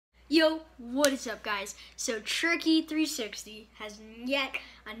Yo, what is up, guys? So Tricky360 has yet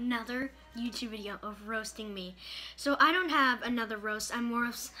another YouTube video of roasting me. So I don't have another roast. I more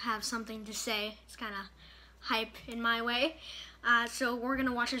have something to say. It's kind of hype in my way. So we're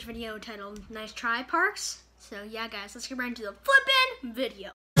gonna watch this video titled "Nice Try, Parks." So yeah, guys, let's get right into the flippin'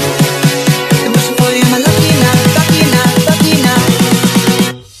 video.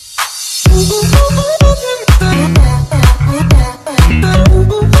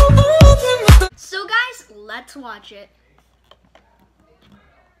 Let's watch it.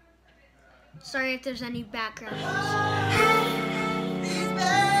 Sorry if there's any background noise.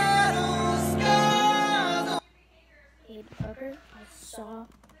 Hey Parker, I saw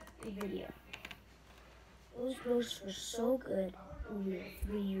the video. Those roasts were so good when we were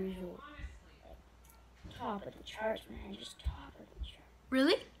 3 years old. Like, top of the charts, man. Just top of the charts.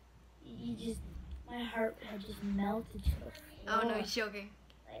 Really? My heart had just melted to the floor. Oh no, he's joking.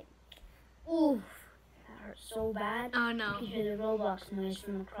 Like, oof. That hurt so bad. Oh no. You could hear the Roblox noise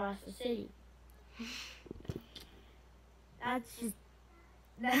from across the city. That's just...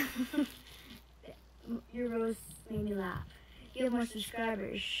 Your roast made me laugh. You have more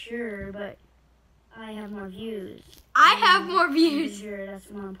subscribers, sure, but I have more views. I have more views. Sure, that's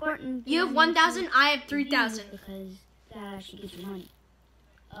more important. You have 1,000, I have 3,000. Because that actually gets you money.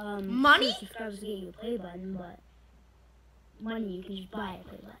 Money? Subscribers get you a play button, but money you can just buy a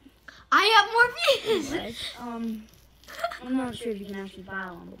play button. I have more views. But, I'm not sure if you can actually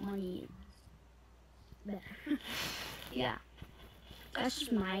buy one, but money is better. Yeah. That's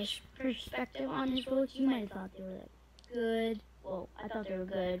just my perspective on his roads. You might have thought they were like good. Well, I thought they were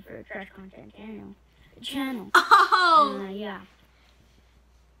good for a trash content channel. Oh. Yeah.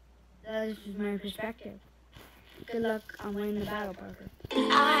 That is just my perspective. Good luck on winning the battle, Parker. We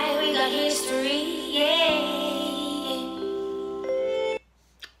got history, yeah.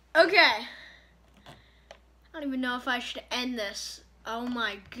 Okay. I don't even know if I should end this. Oh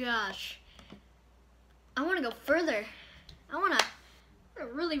my gosh. I want to go further. I want to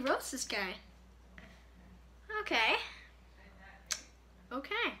really roast this guy. Okay.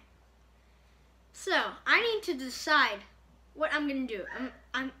 Okay. So, I need to decide what I'm going to do.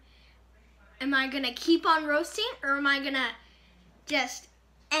 Am I going to keep on roasting, or am I going to just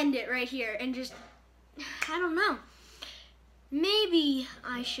end it right here and just, I don't know. Maybe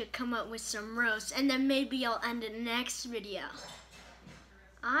I should come up with some roasts, and then maybe I'll end it next video.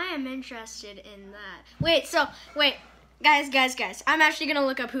 I am interested in that. Wait, guys. I'm actually going to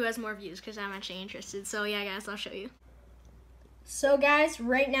look up who has more views, because I'm actually interested. So yeah, guys, I'll show you. So guys,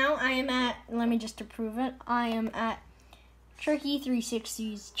 right now I am at, let me just to prove it, I am at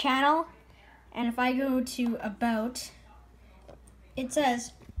Tricky360's channel. And if I go to About, it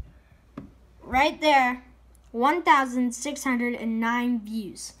says right there, 1,609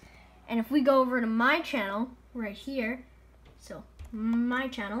 views. And if we go over to my channel, right here, so my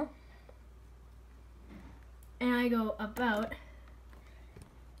channel, and I go About,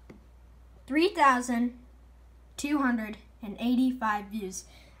 3,285 views.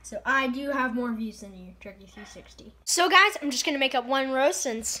 So I do have more views than you, Tricky360. So guys, I'm just gonna make up one roast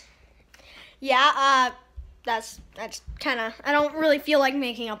since, yeah, that's kind of, I don't really feel like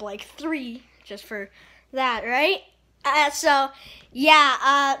making up like 3 just for that, right? So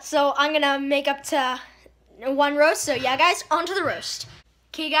I'm gonna make up to one roast. So yeah, guys, on to the roast.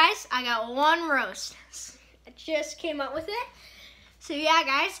 Okay, guys, I got one roast. I just came up with it. So yeah,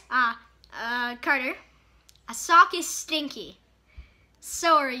 guys, Carter, a sock is stinky.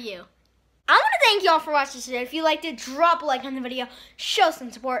 So are you. I want to thank y'all for watching today. If you liked it, drop a like on the video. Show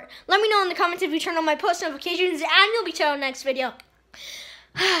some support. Let me know in the comments if you turn on my post notifications, and you'll be told next video.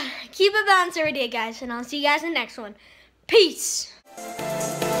 Keep it balanced every day, guys, and I'll see you guys in the next one. Peace.